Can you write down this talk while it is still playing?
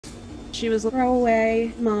She was like, throw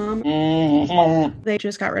away, Mom. They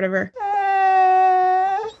just got rid of her.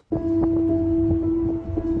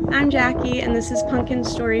 I'm Jackie, and this is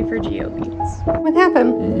Pumpkin's story for GeoBeats. What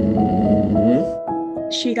happened?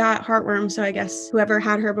 She got heartworm, so I guess whoever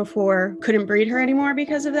had her before couldn't breed her anymore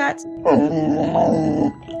because of that.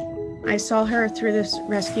 I saw her through this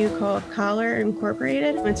rescue called Collar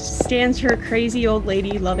Incorporated. It stands for Crazy Old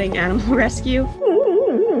Lady Loving Animal Rescue.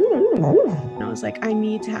 And I was like, I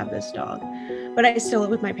need to have this dog. But I still live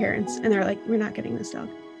with my parents, and they're like, we're not getting this dog.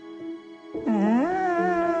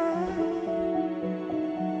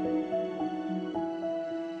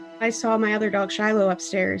 I saw my other dog, Shiloh,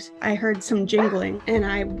 upstairs. I heard some jingling, and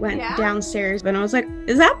I went downstairs, and I was like,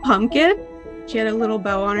 is that Pumpkin? She had a little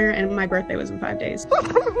bow on her, and my birthday was in 5 days.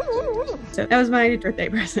 So that was my birthday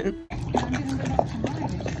present.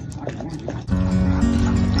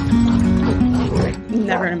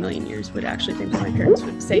 Never in a million years would actually think that my parents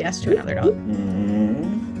would say yes to another dog.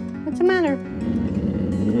 What's the matter?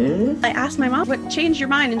 I asked my mom, what changed your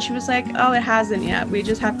mind? And she was like, oh, it hasn't yet. We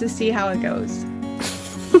just have to see how it goes.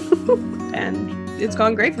 And it's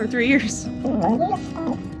gone great for 3 years.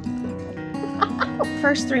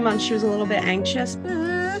 First 3 months, she was a little bit anxious.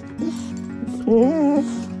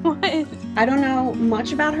 What? I don't know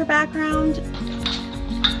much about her background,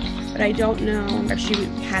 but I don't know if she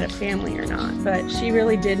had a family or not. But she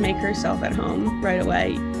really did make herself at home right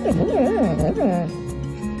away.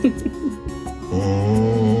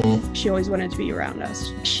 She always wanted to be around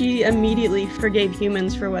us. She immediately forgave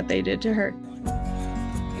humans for what they did to her.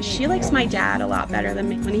 She likes my dad a lot better than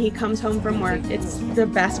me. When he comes home from work, it's the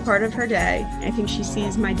best part of her day. I think she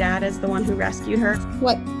sees my dad as the one who rescued her.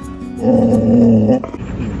 What?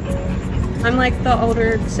 I'm like the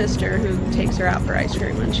older sister who takes her out for ice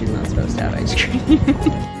cream when she's not supposed to have ice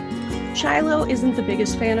cream. Shiloh isn't the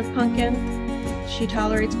biggest fan of Pumpkin. She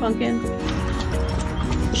tolerates Pumpkin.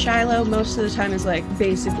 Shiloh most of the time is like,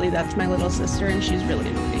 basically that's my little sister and she's really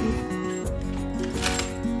annoying.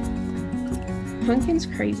 Pumpkin's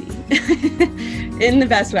crazy. In the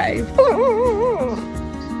best way.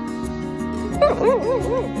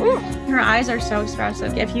 Her eyes are so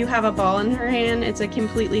expressive. If you have a ball in her hand, it's a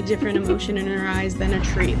completely different emotion in her eyes than a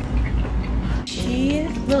treat. She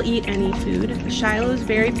will eat any food. Shiloh's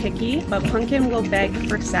very picky, but Pumpkin will beg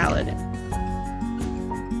for salad.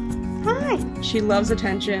 Hi. She loves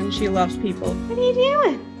attention. She loves people. What are you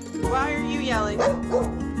doing? Why are you yelling?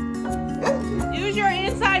 Use your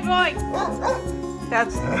inside voice.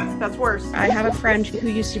 That's worse. I have a friend who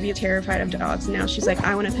used to be terrified of dogs, and now she's like,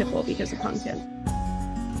 I want a pit bull because of Pumpkin.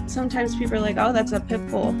 Sometimes people are like, oh, that's a pit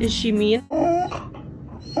bull. Is she mean? I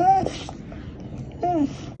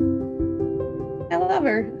love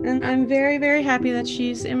her, and I'm very, very happy that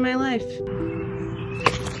she's in my life.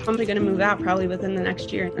 I'm gonna move out probably within the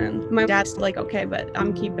next year, and my dad's like, okay, but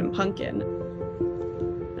I'm keeping Pumpkin.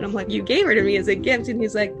 And I'm like, you gave her to me as a gift, and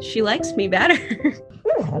he's like, she likes me better.